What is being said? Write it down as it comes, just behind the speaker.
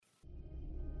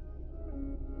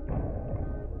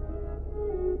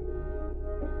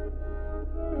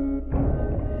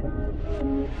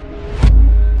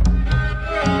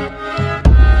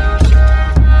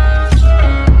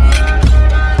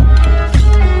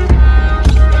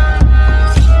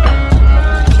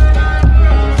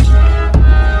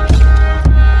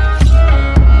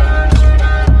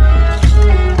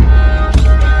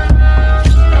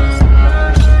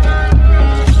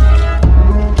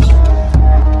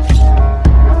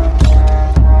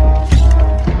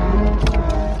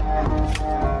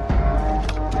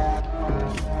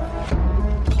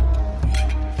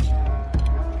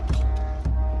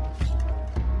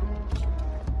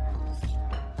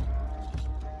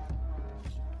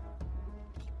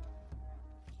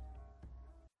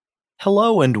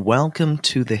Hello and welcome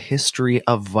to the History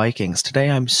of Vikings. Today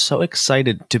I'm so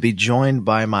excited to be joined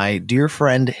by my dear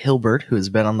friend Hilbert, who has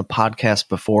been on the podcast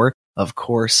before. Of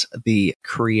course, the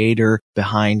creator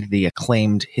behind the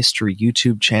acclaimed history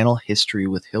YouTube channel, History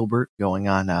with Hilbert, going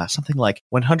on something like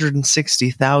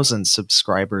 160,000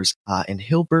 subscribers. And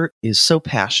Hilbert is so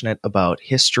passionate about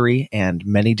history and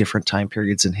many different time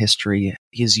periods in history.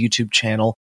 His YouTube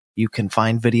channel, you can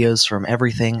find videos from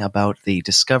everything about the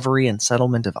discovery and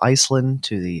settlement of Iceland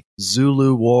to the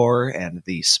Zulu War and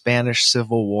the Spanish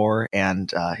Civil War.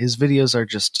 And his videos are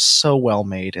just so well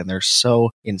made and they're so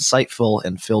insightful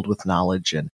and filled with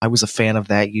knowledge. And I was a fan of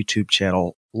that YouTube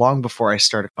channel long before I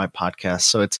started my podcast.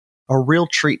 So it's a real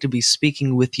treat to be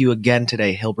speaking with you again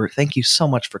today, Hilbert. Thank you so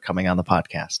much for coming on the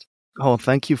podcast. Oh,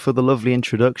 thank you for the lovely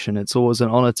introduction. It's always an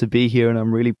honor to be here, and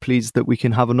I'm really pleased that we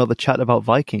can have another chat about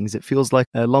Vikings. It feels like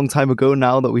a long time ago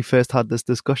now that we first had this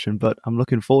discussion, but I'm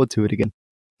looking forward to it again.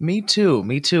 Me too.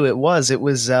 It was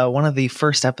one of the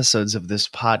first episodes of this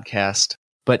podcast.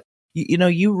 But,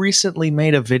 you recently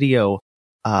made a video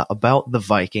about the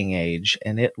Viking Age,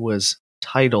 and it was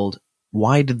titled,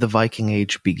 "Why Did the Viking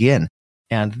Age Begin?"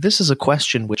 And this is a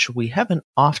question which we haven't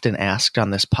often asked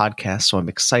on this podcast, so I'm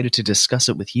excited to discuss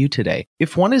it with you today.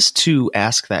 If one is to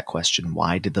ask that question,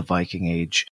 why did the Viking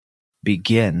Age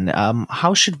begin?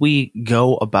 How should we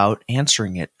go about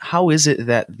answering it? How is it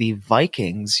that the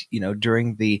Vikings,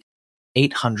 during the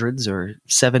 800s or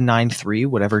 793,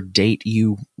 whatever date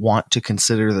you want to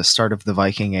consider the start of the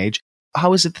Viking Age,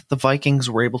 how is it that the Vikings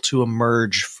were able to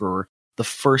emerge for the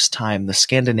first time the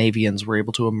Scandinavians were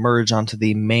able to emerge onto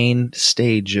the main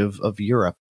stage of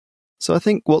Europe? So I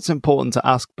think what's important to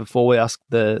ask before we ask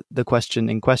the question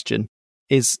in question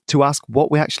is to ask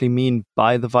what we actually mean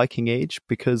by the Viking Age,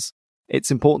 because it's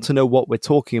important to know what we're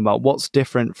talking about, what's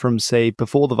different from, say,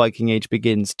 before the Viking Age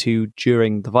begins to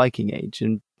during the Viking Age.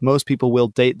 And most people will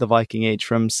date the Viking Age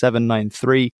from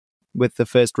 793 with the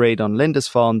first raid on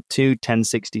Lindisfarne to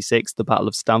 1066, the Battle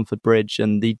of Stamford Bridge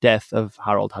and the death of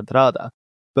Harald Hardrada.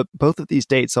 But both of these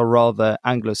dates are rather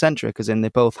Anglo-centric, as in they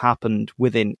both happened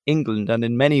within England, and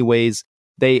in many ways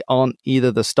they aren't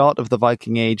either the start of the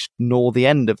Viking Age nor the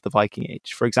end of the Viking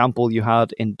Age. For example, you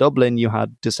had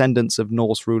descendants of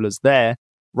Norse rulers there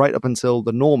right up until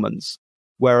the Normans,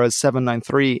 whereas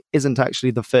 793 isn't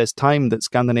actually the first time that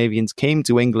Scandinavians came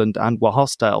to England and were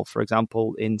hostile. For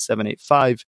example, in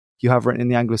 785, you have written in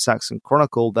the Anglo-Saxon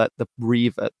Chronicle that the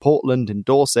reeve at Portland in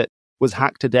Dorset was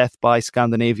hacked to death by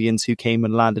Scandinavians who came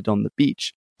and landed on the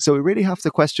beach. So we really have to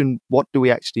question, what do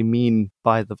we actually mean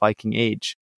by the Viking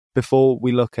Age before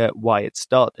we look at why it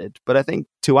started? But I think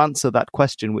to answer that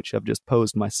question, which I've just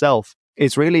posed myself,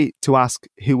 is really to ask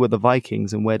who were the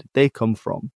Vikings and where did they come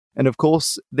from? And of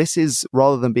course, this is,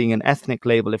 rather than being an ethnic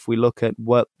label, if we look at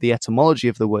what the etymology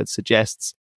of the word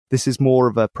suggests, this is more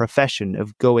of a profession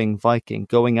of going Viking,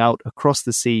 going out across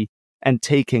the sea and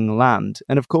taking land.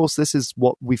 And of course, this is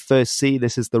what we first see.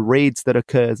 This is the raids that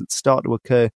start to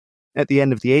occur at the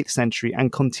end of the 8th century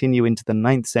and continue into the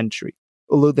 9th century.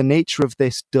 Although the nature of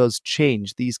this does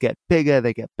change. These get bigger,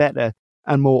 they get better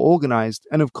and more organized,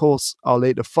 and of course are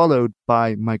later followed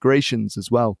by migrations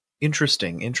as well.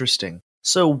 Interesting.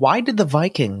 So why did the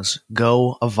Vikings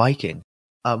go a Viking?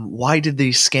 Why did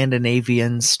the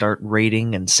Scandinavians start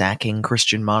raiding and sacking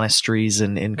Christian monasteries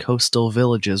in coastal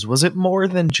villages? Was it more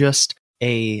than just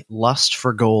a lust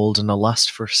for gold and a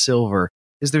lust for silver?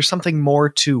 Is there something more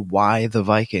to why the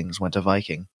Vikings went a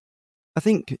Viking? I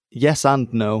think yes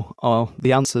and no are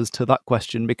the answers to that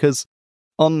question, because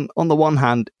on the one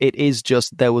hand, it is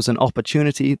just there was an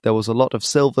opportunity, there was a lot of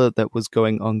silver that was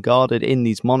going unguarded in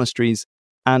these monasteries,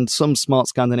 and some smart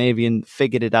Scandinavian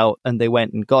figured it out and they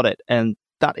went and got it. And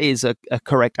that is a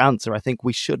correct answer. I think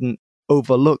we shouldn't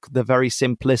overlook the very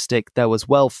simplistic, there was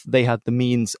wealth, they had the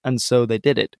means, and so they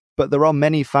did it. But there are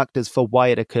many factors for why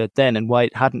it occurred then and why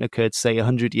it hadn't occurred, say,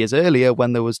 100 years earlier,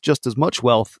 when there was just as much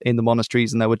wealth in the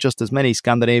monasteries and there were just as many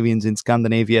Scandinavians in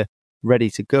Scandinavia ready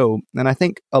to go. And I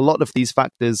think a lot of these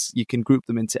factors, you can group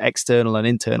them into external and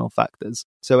internal factors.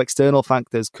 So external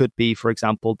factors could be, for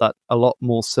example, that a lot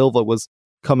more silver was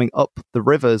coming up the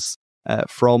rivers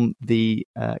from the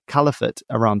caliphate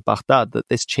around Baghdad, that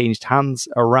this changed hands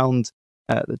around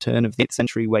the turn of the 8th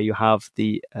century, where you have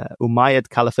the Umayyad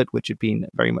Caliphate, which had been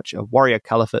very much a warrior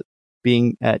caliphate,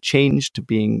 being changed,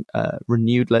 being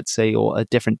renewed, let's say, or a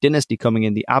different dynasty coming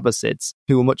in, the Abbasids,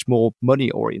 who were much more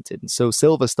money-oriented. And so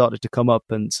silver started to come up,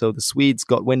 and so the Swedes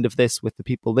got wind of this with the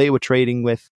people they were trading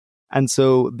with, And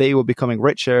so they were becoming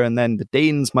richer, and then the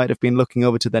Danes might have been looking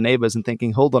over to their neighbors and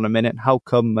thinking, hold on a minute, how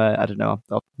come, I don't know,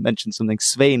 I'll mention something,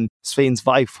 Sven's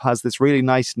wife has this really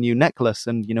nice new necklace,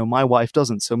 and, my wife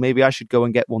doesn't, so maybe I should go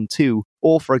and get one too.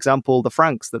 Or, for example, the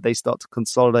Franks, that they start to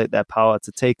consolidate their power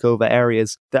to take over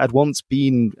areas that had once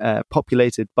been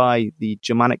populated by the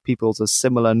Germanic peoples, a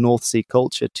similar North Sea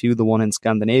culture to the one in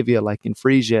Scandinavia, like in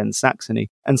Frisia and Saxony.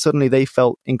 And suddenly they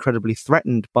felt incredibly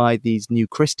threatened by these new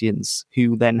Christians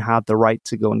who then had the right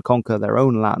to go and conquer their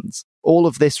own lands. All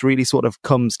of this really sort of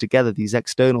comes together, these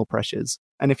external pressures.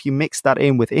 And if you mix that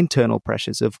in with internal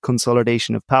pressures of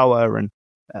consolidation of power and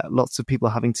lots of people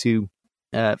having to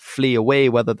flee away,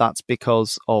 whether that's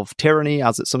because of tyranny,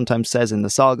 as it sometimes says in the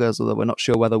sagas, although we're not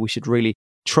sure whether we should really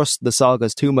trust the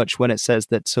sagas too much when it says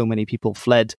that so many people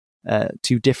fled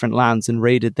to different lands and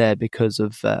raided there because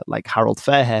of like Harald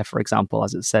Fairhair, for example,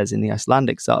 as it says in the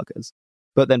Icelandic sagas.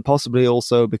 But then possibly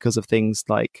also because of things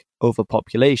like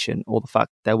overpopulation, or the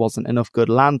fact there wasn't enough good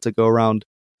land to go around,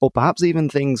 or perhaps even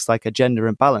things like a gender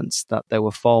imbalance, that there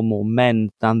were far more men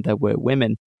than there were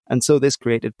women. And so this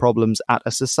created problems at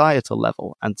a societal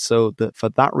level. And so for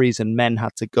that reason, men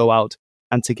had to go out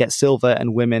and to get silver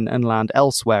and women and land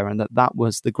elsewhere, and that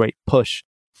was the great push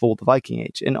for the Viking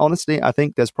Age. And honestly, I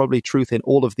think there's probably truth in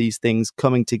all of these things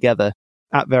coming together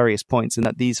at various points, and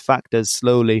that these factors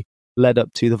slowly led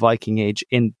up to the Viking Age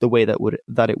in the way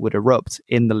that it would erupt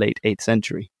in the late 8th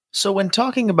century. So when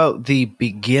talking about the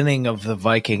beginning of the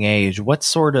Viking Age, what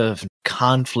sort of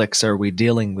conflicts are we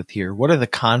dealing with here? What are the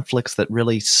conflicts that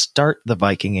really start the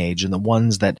Viking Age and the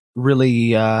ones that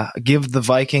really give the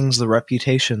Vikings the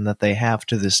reputation that they have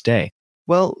to this day?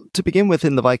 Well, to begin with,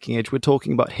 in the Viking Age, we're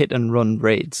talking about hit-and-run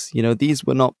raids. These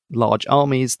were not large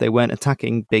armies. They weren't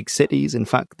attacking big cities. In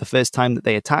fact, the first time that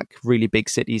they attack really big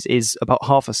cities is about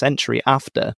half a century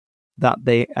after that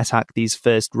they attack these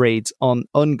first raids on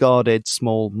unguarded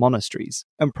small monasteries.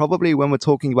 And probably when we're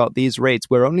talking about these raids,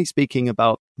 we're only speaking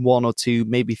about 1 or 2,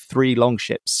 maybe 3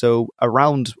 longships. So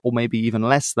around, or maybe even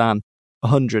less than,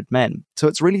 100 men. So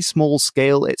it's really small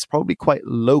scale. It's probably quite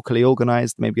locally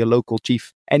organized, maybe a local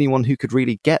chief. Anyone who could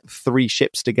really get 3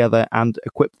 ships together and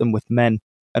equip them with men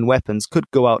and weapons could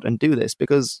go out and do this,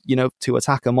 because, to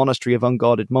attack a monastery of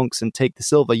unguarded monks and take the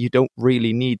silver, you don't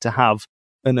really need to have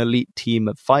an elite team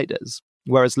of fighters.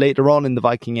 Whereas later on in the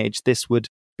Viking Age, this would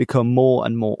become more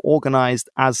and more organized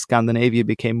as Scandinavia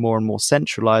became more and more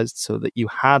centralized, so that you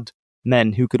had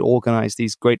men who could organize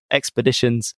these great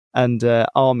expeditions and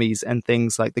armies and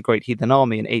things like the Great Heathen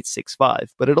Army in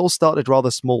 865. But it all started rather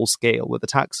small scale, with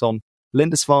attacks on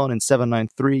Lindisfarne in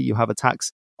 793. You have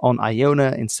attacks on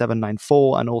Iona in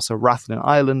 794, and also Rathlin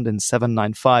Island in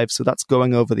 795. So that's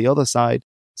going over the other side,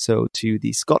 so to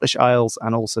the Scottish Isles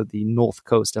and also the north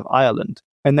coast of Ireland.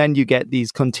 And then you get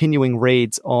these continuing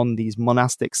raids on these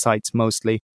monastic sites,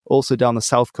 mostly also down the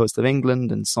south coast of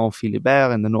England and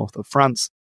Saint-Philibert in the north of France.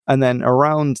 And then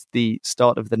around the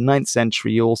start of the 9th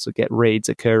century, you also get raids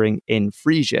occurring in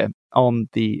Frisia on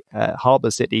the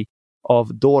harbour city of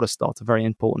Dorestad, a very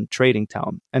important trading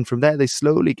town. And from there, they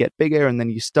slowly get bigger, and then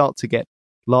you start to get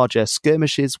larger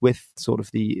skirmishes with sort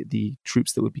of the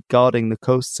troops that would be guarding the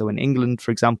coast. So in England,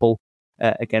 for example,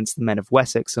 against the men of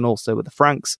Wessex, and also with the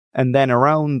Franks. And then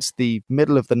around the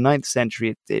middle of the 9th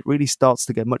century, it really starts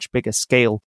to get much bigger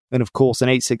scale. And of course, in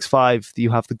 865,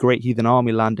 you have the Great Heathen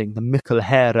Army landing, the Mikkel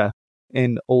Hære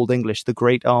in Old English, the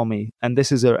Great Army. And this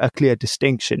is a clear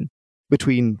distinction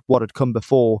between what had come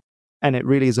before, and it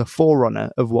really is a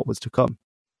forerunner of what was to come.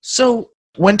 So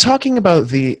when talking about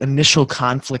the initial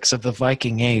conflicts of the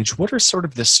Viking Age, what are sort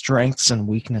of the strengths and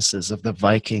weaknesses of the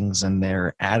Vikings and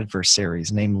their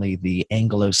adversaries, namely the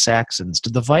Anglo-Saxons?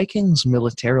 Did the Vikings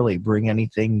militarily bring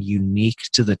anything unique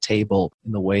to the table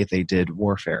in the way they did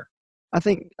warfare? I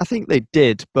think they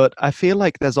did, but I feel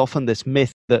like there's often this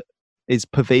myth that is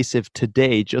pervasive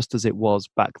today, just as it was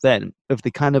back then, of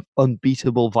the kind of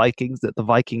unbeatable Vikings, that the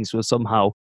Vikings were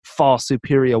somehow far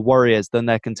superior warriors than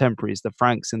their contemporaries, the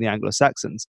Franks and the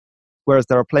Anglo-Saxons. Whereas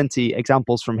there are plenty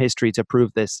examples from history to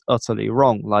prove this utterly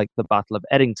wrong, like the Battle of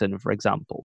Edington, for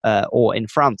example, or in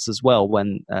France as well,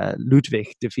 when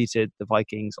Ludwig defeated the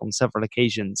Vikings on several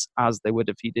occasions, as they were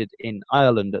defeated in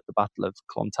Ireland at the Battle of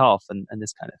Clontarf and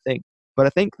this kind of thing. But I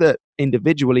think that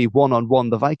individually,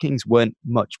 one-on-one, the Vikings weren't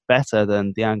much better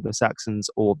than the Anglo-Saxons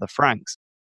or the Franks,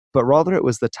 but rather it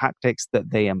was the tactics that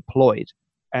they employed,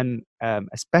 and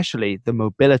especially the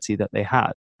mobility that they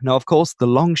had. Now, of course, the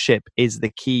longship is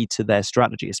the key to their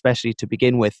strategy, especially to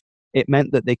begin with. It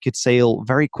meant that they could sail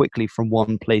very quickly from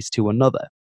one place to another.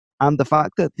 And the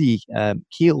fact that the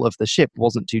keel of the ship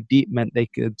wasn't too deep meant they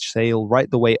could sail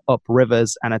right the way up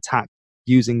rivers and attack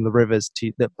using the rivers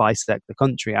that bisect the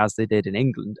country, as they did in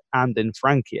England and in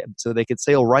Francia. So they could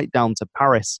sail right down to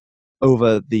Paris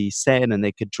over the Seine, and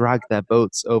they could drag their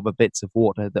boats over bits of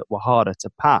water that were harder to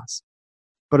pass.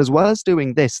 But as well as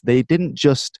doing this, they didn't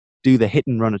just do the hit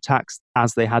and run attacks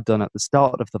as they had done at the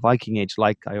start of the Viking Age,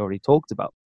 like I already talked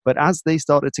about. But as they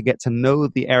started to get to know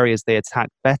the areas they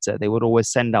attacked better, they would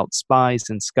always send out spies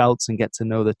and scouts and get to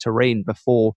know the terrain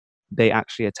before they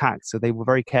actually attacked. So they were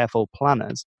very careful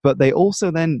planners. But they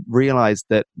also then realized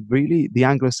that really the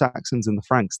Anglo-Saxons and the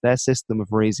Franks, their system of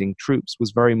raising troops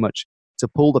was very much to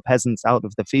pull the peasants out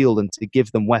of the field and to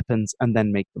give them weapons and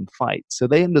then make them fight. So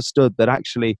they understood that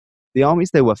actually the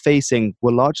armies they were facing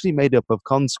were largely made up of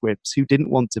conscripts who didn't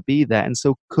want to be there and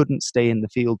so couldn't stay in the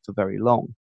field for very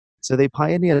long. So they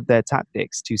pioneered their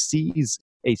tactics to seize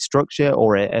a structure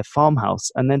or a farmhouse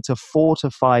and then to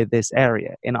fortify this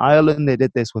area. In Ireland, they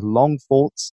did this with long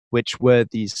forts, which were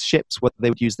these ships where they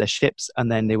would use their ships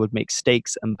and then they would make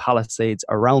stakes and palisades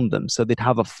around them. So they'd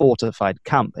have a fortified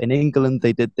camp. In England,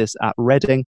 they did this at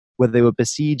Reading, where they were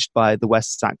besieged by the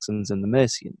West Saxons and the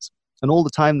Mercians. And all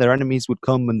the time, their enemies would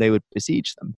come and they would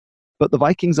besiege them. But the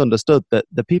Vikings understood that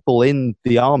the people in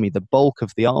the army, the bulk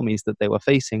of the armies that they were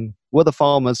facing, were the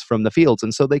farmers from the fields.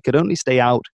 And so they could only stay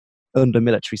out under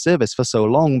military service for so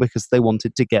long because they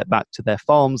wanted to get back to their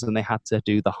farms and they had to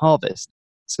do the harvest.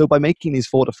 So by making these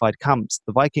fortified camps,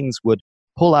 the Vikings would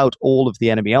pull out all of the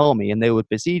enemy army and they would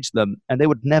besiege them, and they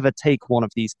would never take one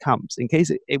of these camps. In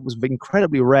case it was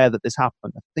incredibly rare that this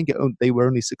happened. I think they were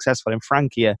only successful in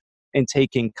Francia in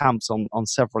taking camps on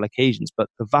several occasions, but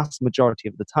the vast majority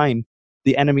of the time,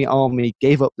 the enemy army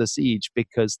gave up the siege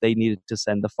because they needed to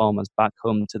send the farmers back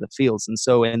home to the fields. And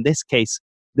so in this case,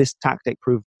 this tactic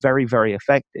proved very, very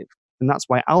effective. And that's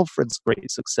why Alfred's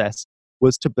great success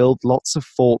was to build lots of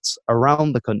forts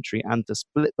around the country and to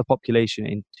split the population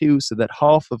in two so that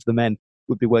half of the men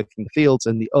would be working the fields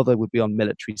and the other would be on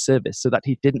military service, so that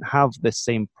he didn't have this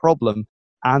same problem.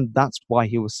 And that's why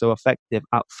he was so effective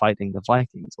at fighting the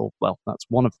Vikings. Or, well, that's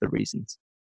one of the reasons.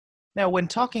 Now, when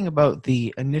talking about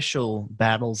the initial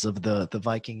battles of the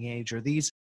Viking Age, are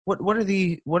these what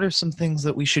are some things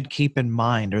that we should keep in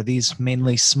mind? Are these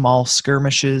mainly small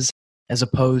skirmishes as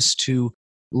opposed to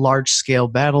large scale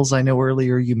battles? I know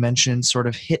earlier you mentioned sort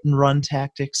of hit and run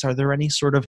tactics. Are there any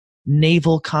sort of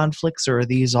naval conflicts, or are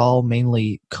these all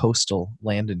mainly coastal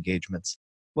land engagements?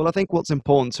 Well, I think what's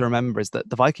important to remember is that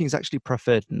the Vikings actually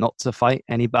preferred not to fight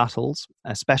any battles,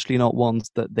 especially not ones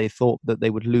that they thought that they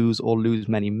would lose or lose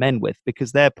many men with,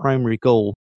 because their primary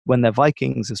goal when they're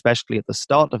Vikings, especially at the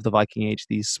start of the Viking Age,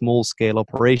 these small-scale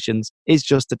operations, is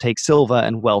just to take silver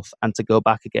and wealth and to go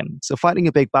back again. So fighting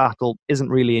a big battle isn't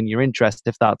really in your interest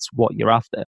if that's what you're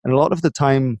after. And a lot of the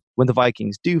time when the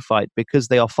Vikings do fight, because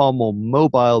they are far more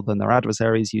mobile than their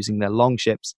adversaries using their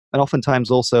longships, and oftentimes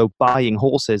also buying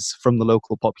horses from the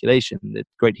local population. The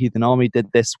Great Heathen Army did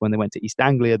this when they went to East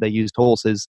Anglia. They used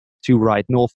horses to ride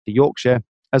north to Yorkshire,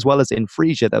 as well as in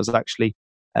Frisia. There was actually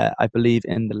I believe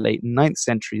in the late 9th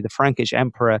century, the Frankish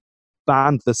emperor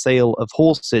banned the sale of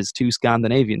horses to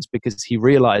Scandinavians because he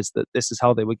realized that this is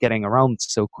how they were getting around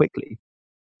so quickly.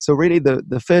 So really, at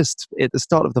the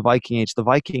start of the Viking Age, the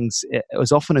Vikings,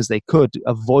 as often as they could,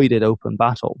 avoided open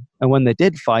battle. And when they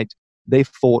did fight, they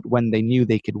fought when they knew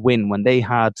they could win, when they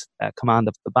had command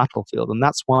of the battlefield. And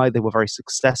that's why they were very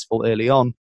successful early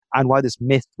on, and why this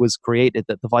myth was created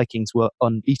that the Vikings were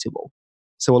unbeatable.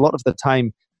 So a lot of the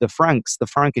time, the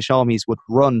Frankish armies would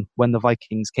run when the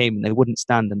Vikings came, and they wouldn't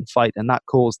stand and fight, and that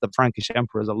caused the Frankish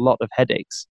emperors a lot of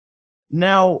headaches.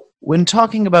 Now, when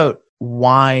talking about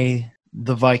why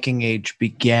the Viking Age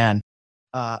began,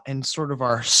 and sort of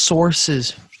our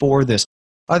sources for this,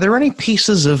 are there any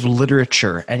pieces of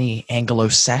literature, any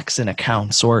Anglo-Saxon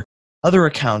accounts or other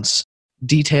accounts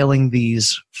detailing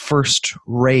these first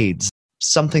raids,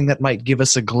 something that might give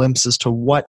us a glimpse as to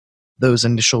what those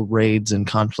initial raids and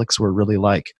conflicts were really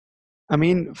like? I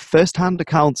mean, first-hand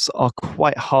accounts are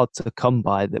quite hard to come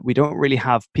by, that we don't really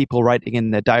have people writing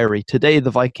in their diary, today the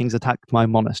Vikings attacked my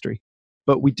monastery.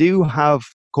 But we do have,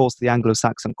 of course, the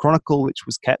Anglo-Saxon Chronicle, which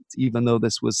was kept, even though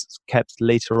this was kept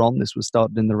later on. This was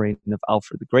started in the reign of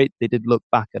Alfred the Great. They did look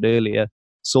back at earlier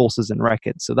sources and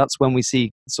records. So that's when we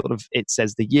see sort of, it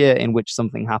says the year in which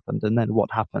something happened and then what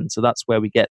happened. So that's where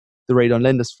we get the raid on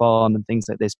Lindisfarne and things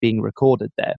like this being recorded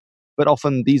there. But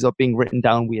often these are being written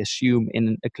down, we assume, in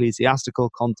an ecclesiastical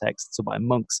context, so by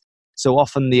monks. So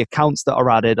often the accounts that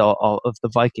are added are of the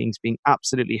Vikings being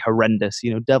absolutely horrendous,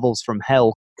 devils from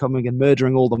hell coming and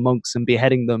murdering all the monks and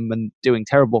beheading them and doing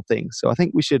terrible things. So I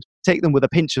think we should take them with a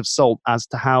pinch of salt as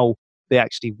to how they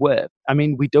actually were. I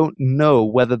mean, we don't know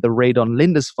whether the raid on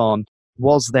Lindisfarne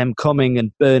was them coming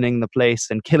and burning the place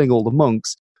and killing all the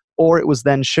monks, or it was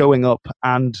then showing up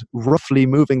and roughly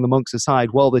moving the monks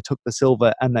aside while they took the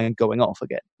silver and then going off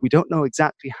again. We don't know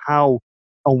exactly how,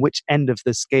 on which end of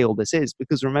the scale this is,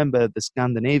 because remember, the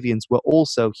Scandinavians were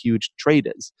also huge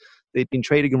traders. They'd been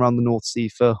trading around the North Sea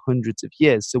for hundreds of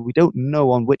years, so we don't know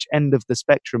on which end of the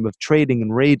spectrum of trading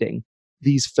and raiding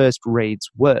these first raids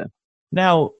were.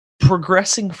 Now,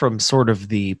 progressing from sort of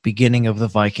the beginning of the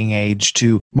Viking Age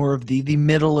to more of the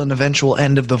middle and eventual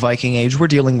end of the Viking Age, we're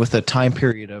dealing with a time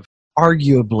period of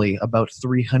arguably about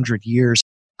 300 years.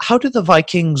 How did the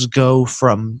Vikings go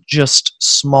from just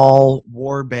small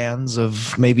war bands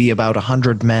of maybe about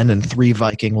 100 men and 3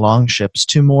 Viking longships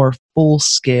to more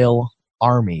full-scale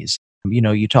armies? You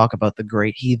know, you talk about the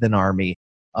Great Heathen Army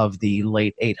of the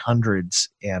late 800s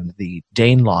and the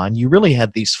Danelaw, and you really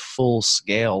had these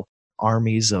full-scale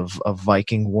armies of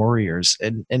Viking warriors.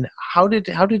 And how did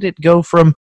it go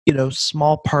from, you know,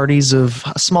 small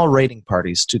raiding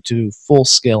parties to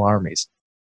full-scale armies?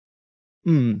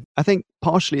 I think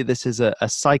partially this is a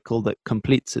cycle that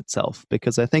completes itself,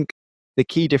 because I think the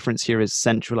key difference here is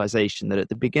centralization. That at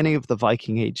the beginning of the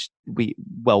Viking Age, we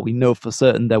know for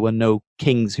certain there were no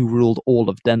kings who ruled all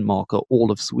of Denmark or all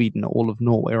of Sweden or all of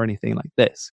Norway or anything like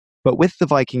this. But with the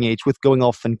Viking Age, with going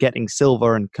off and getting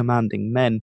silver and commanding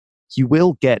men, you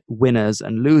will get winners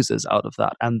and losers out of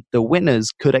that. And the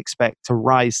winners could expect to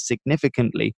rise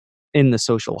significantly in the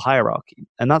social hierarchy.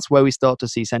 And that's where we start to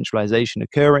see centralization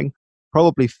occurring,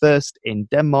 probably first in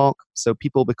Denmark. So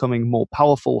people becoming more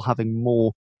powerful, having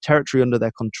more territory under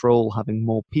their control, having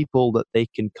more people that they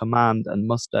can command and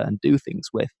muster and do things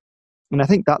with. And I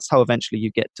think that's how eventually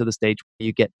you get to the stage where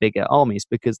you get bigger armies,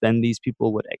 because then these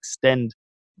people would extend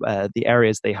the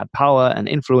areas they had power and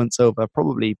influence over,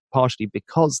 probably partially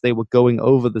because they were going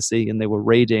over the sea and they were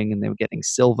raiding and they were getting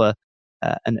silver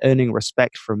and earning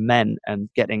respect from men and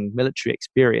getting military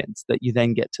experience, that you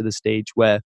then get to the stage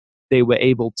where they were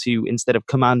able to, instead of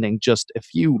commanding just a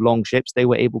few longships, they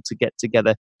were able to get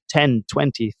together 10,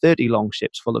 20, 30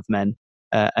 longships full of men.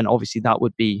 And obviously that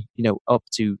would be, you know, up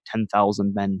to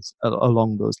 10,000 men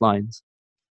along those lines.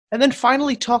 And then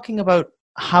finally, talking about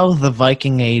how the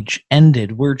Viking Age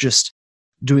ended, we're just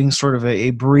doing sort of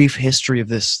a brief history of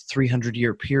this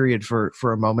 300-year period for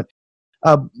a moment.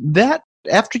 That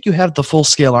after you have the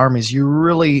full-scale armies, you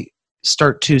really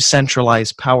start to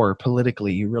centralize power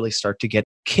politically. You really start to get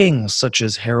kings such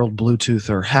as Harold Bluetooth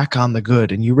or Hakon the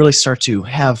Good, and you really start to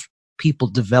have people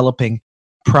developing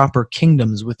proper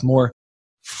kingdoms with more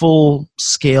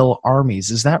full-scale armies.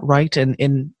 Is that right? And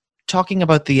in talking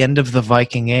about the end of the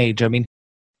Viking Age, I mean,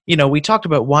 you know, we talked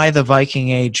about why the Viking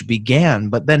Age began,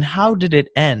 but then how did it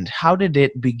end? How did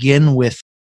it begin with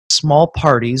small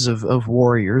parties of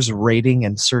warriors raiding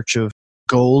in search of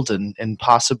gold and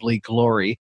possibly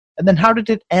glory? And then how did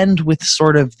it end with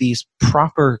sort of these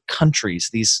proper countries,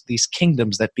 these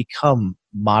kingdoms that become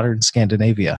modern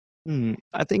Scandinavia?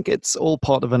 I think it's all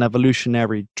part of an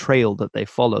evolutionary trail that they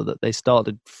follow, that they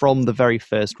started from the very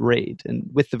first raid. And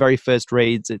with the very first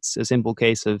raids, it's a simple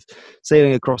case of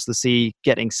sailing across the sea,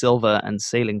 getting silver, and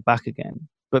sailing back again.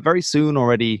 But very soon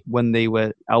already, when they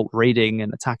were out raiding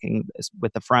and attacking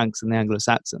with the Franks and the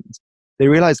Anglo-Saxons, they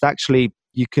realized actually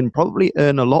you can probably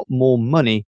earn a lot more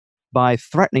money by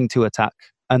threatening to attack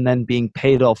and then being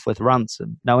paid off with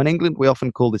ransom. Now, in England, we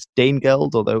often call this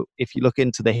Danegeld, although if you look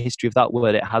into the history of that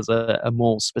word, it has a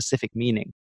more specific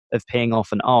meaning of paying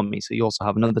off an army. So you also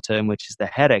have another term, which is the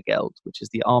Herregeld, which is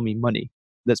the army money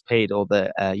that's paid, or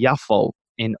the Jafol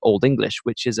in Old English,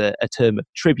 which is a term of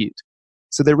tribute.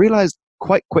 So they realized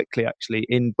quite quickly, actually,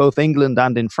 in both England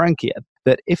and in Francia,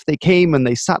 that if they came and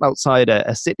they sat outside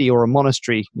a city or a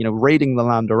monastery, you know, raiding the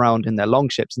land around in their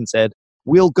longships and said,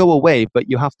 "We'll go away, but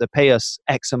you have to pay us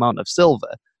X amount of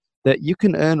silver," that you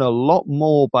can earn a lot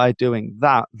more by doing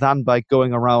that than by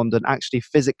going around and actually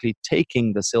physically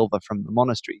taking the silver from the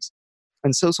monasteries.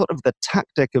 And so sort of the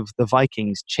tactic of the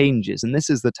Vikings changes. And this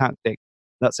is the tactic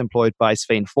that's employed by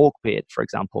Svein Forkbeard, for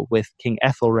example, with King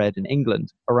Ethelred in England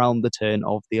around the turn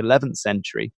of the 11th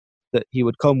century, that he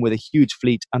would come with a huge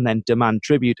fleet and then demand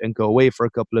tribute and go away for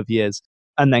a couple of years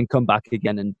and then come back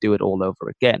again and do it all over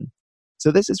again.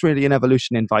 So this is really an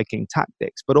evolution in Viking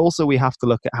tactics, but also we have to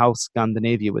look at how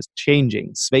Scandinavia was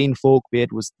changing. Svein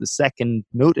Forkbeard was the second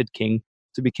noted king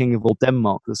to be king of all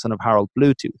Denmark, the son of Harald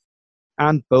Bluetooth.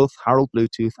 And both Harald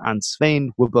Bluetooth and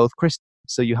Svein were both Christians.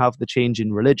 So you have the change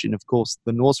in religion. Of course,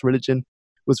 the Norse religion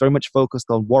was very much focused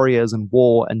on warriors and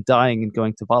war and dying and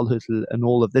going to Valhalla and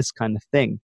all of this kind of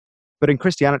thing. But in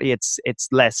Christianity, it's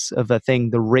less of a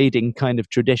thing, the raiding kind of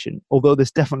tradition, although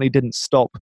this definitely didn't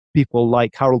stop people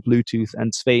like Harold Bluetooth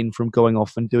and Svein from going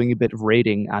off and doing a bit of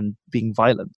raiding and being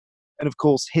violent. And of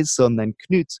course, his son then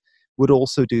Knut would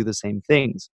also do the same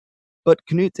things. But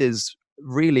Knut is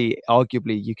really,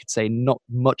 arguably, you could say, not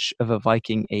much of a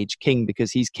Viking Age king,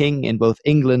 because he's king in both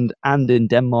England and in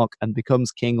Denmark and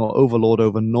becomes king or overlord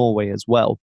over Norway as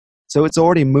well. So it's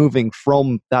already moving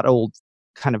from that old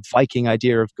kind of Viking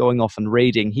idea of going off and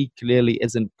raiding. He clearly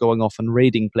isn't going off and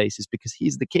raiding places because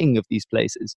he's the king of these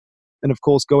places. And of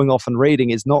course, going off and raiding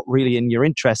is not really in your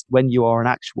interest when you are an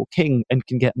actual king and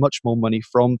can get much more money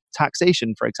from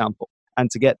taxation, for example. And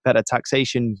to get better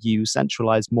taxation, you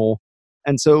centralize more.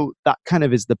 And so that kind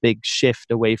of is the big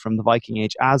shift away from the Viking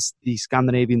Age. As the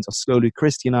Scandinavians are slowly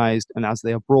Christianized and as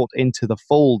they are brought into the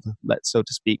fold, so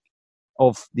to speak,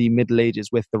 of the Middle Ages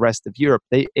with the rest of Europe,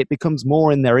 it becomes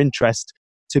more in their interest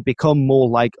to become more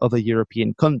like other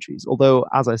European countries. Although,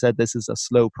 as I said, this is a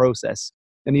slow process.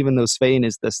 And even though Svein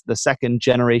is the second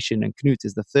generation and Knut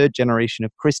is the third generation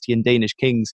of Christian Danish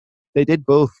kings, they did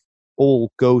both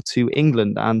all go to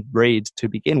England and raid to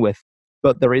begin with.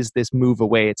 But there is this move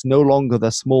away. It's no longer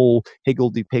the small,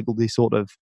 higgledy-piggledy sort of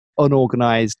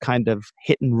unorganized kind of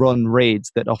hit-and-run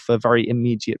raids that offer very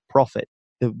immediate profit.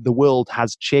 The world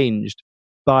has changed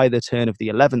by the turn of the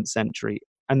 11th century.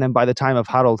 And then by the time of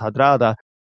Harald Hardrada,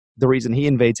 the reason he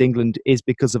invades England is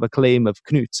because of a claim of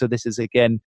Knut. So this is,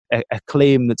 again, a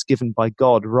claim that's given by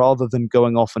God rather than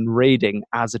going off and raiding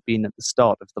as had been at the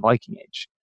start of the Viking Age.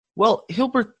 Well,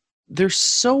 Hilbert, there's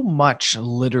so much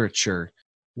literature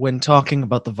when talking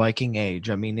about the Viking Age.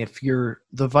 I mean,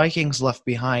 the Vikings left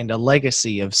behind a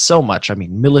legacy of so much. I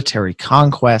mean, military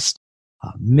conquest,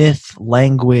 myth,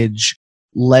 language,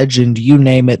 legend, you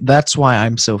name it. That's why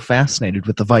I'm so fascinated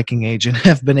with the Viking Age and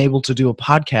have been able to do a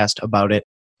podcast about it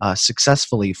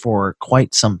successfully for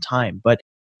quite some time. But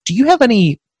do you have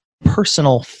any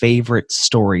personal favorite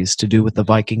stories to do with the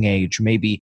Viking Age?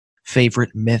 Maybe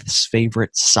favorite myths,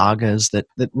 favorite sagas that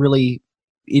really,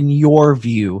 in your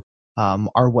view,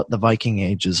 are what the Viking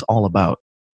Age is all about?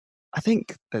 I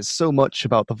think there's so much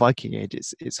about the Viking Age.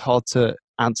 It's hard to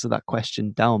answer that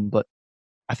question down, but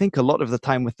I think a lot of the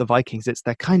time with the Vikings, it's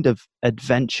their kind of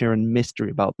adventure and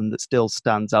mystery about them that still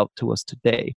stands out to us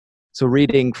today. So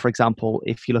reading, for example,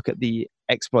 if you look at the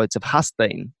exploits of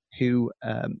Halfdan, who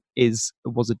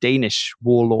was a Danish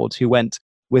warlord who went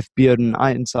with Björn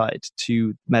Ironside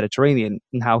to Mediterranean,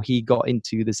 and how he got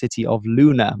into the city of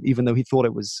Luna, even though he thought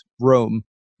it was Rome,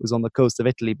 was on the coast of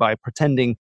Italy, by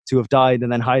pretending to have died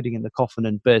and then hiding in the coffin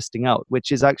and bursting out, which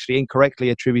is actually incorrectly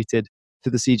attributed to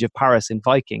the siege of Paris in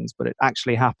Vikings, but it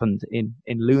actually happened in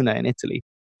Luna in Italy.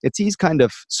 It's these kind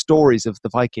of stories of the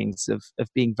Vikings of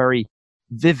being very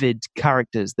vivid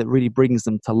characters that really brings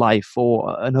them to life.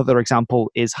 Or another example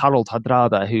is Harald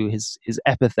Hardrada, who his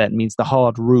epithet means the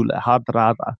hard ruler,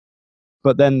 Hardrada.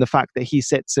 But then the fact that he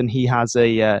sits and he has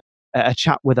a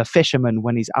chat with a fisherman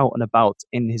when he's out and about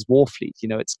in his war fleet. You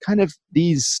know, it's kind of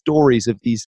these stories of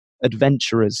these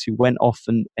adventurers who went off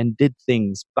and did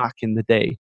things back in the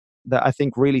day that I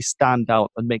think really stand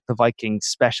out and make the Vikings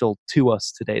special to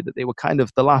us today, that they were kind of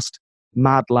the last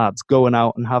mad lads going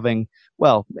out and having,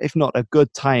 well, if not a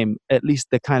good time, at least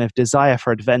the kind of desire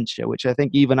for adventure, which I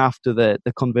think even after the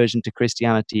conversion to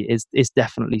Christianity is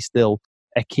definitely still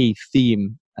a key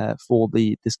theme for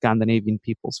the Scandinavian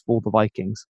peoples, for the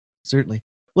Vikings. Certainly.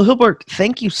 Well, Hilbert,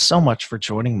 thank you so much for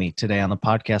joining me today on the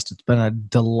podcast. It's been a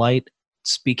delight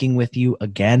speaking with you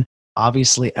again.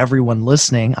 Obviously, everyone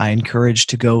listening, I encourage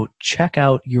to go check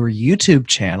out your YouTube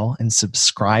channel and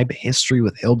subscribe, History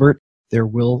with Hilbert. There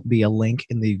will be a link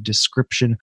in the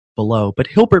description below. But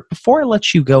Hilbert, before I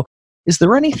let you go, is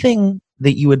there anything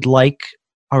that you would like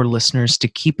our listeners to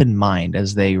keep in mind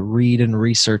as they read and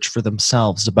research for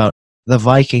themselves about the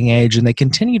Viking Age and they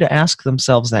continue to ask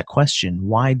themselves that question,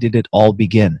 why did it all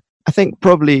begin? I think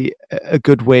probably a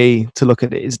good way to look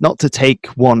at it is not to take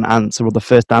one answer or the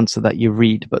first answer that you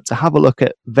read, but to have a look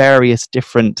at various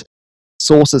different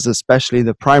sources, especially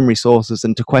the primary sources,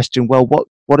 and to question, well,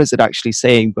 what is it actually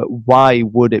saying, but why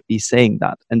would it be saying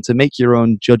that? And to make your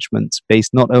own judgments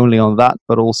based not only on that,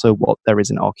 but also what there is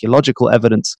in archaeological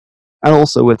evidence, and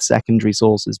also with secondary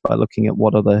sources by looking at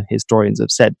what other historians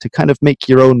have said, to kind of make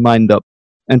your own mind up.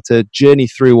 And to journey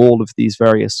through all of these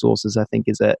various sources, I think,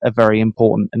 is a very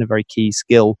important and a very key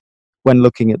skill when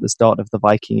looking at the start of the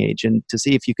Viking Age, and to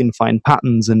see if you can find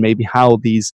patterns and maybe how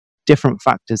these different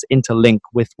factors interlink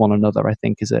with one another, I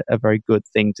think is a very good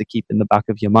thing to keep in the back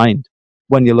of your mind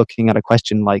when you're looking at a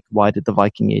question like, why did the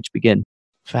Viking Age begin?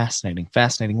 Fascinating,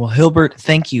 fascinating. Well, Hilbert,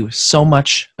 thank you so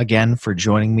much again for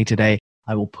joining me today.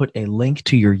 I will put a link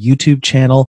to your YouTube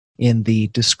channel in the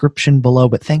description below,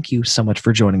 but thank you so much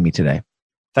for joining me today.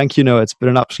 Thank you, Noah. It's been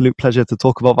an absolute pleasure to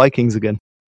talk about Vikings again.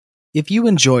 If you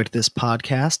enjoyed this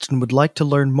podcast and would like to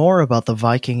learn more about the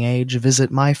Viking Age,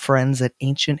 visit my friends at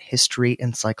Ancient History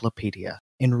Encyclopedia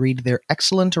and read their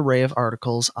excellent array of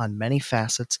articles on many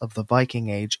facets of the Viking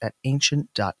Age at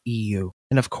ancient.eu.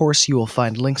 And of course, you will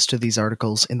find links to these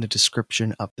articles in the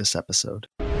description of this episode.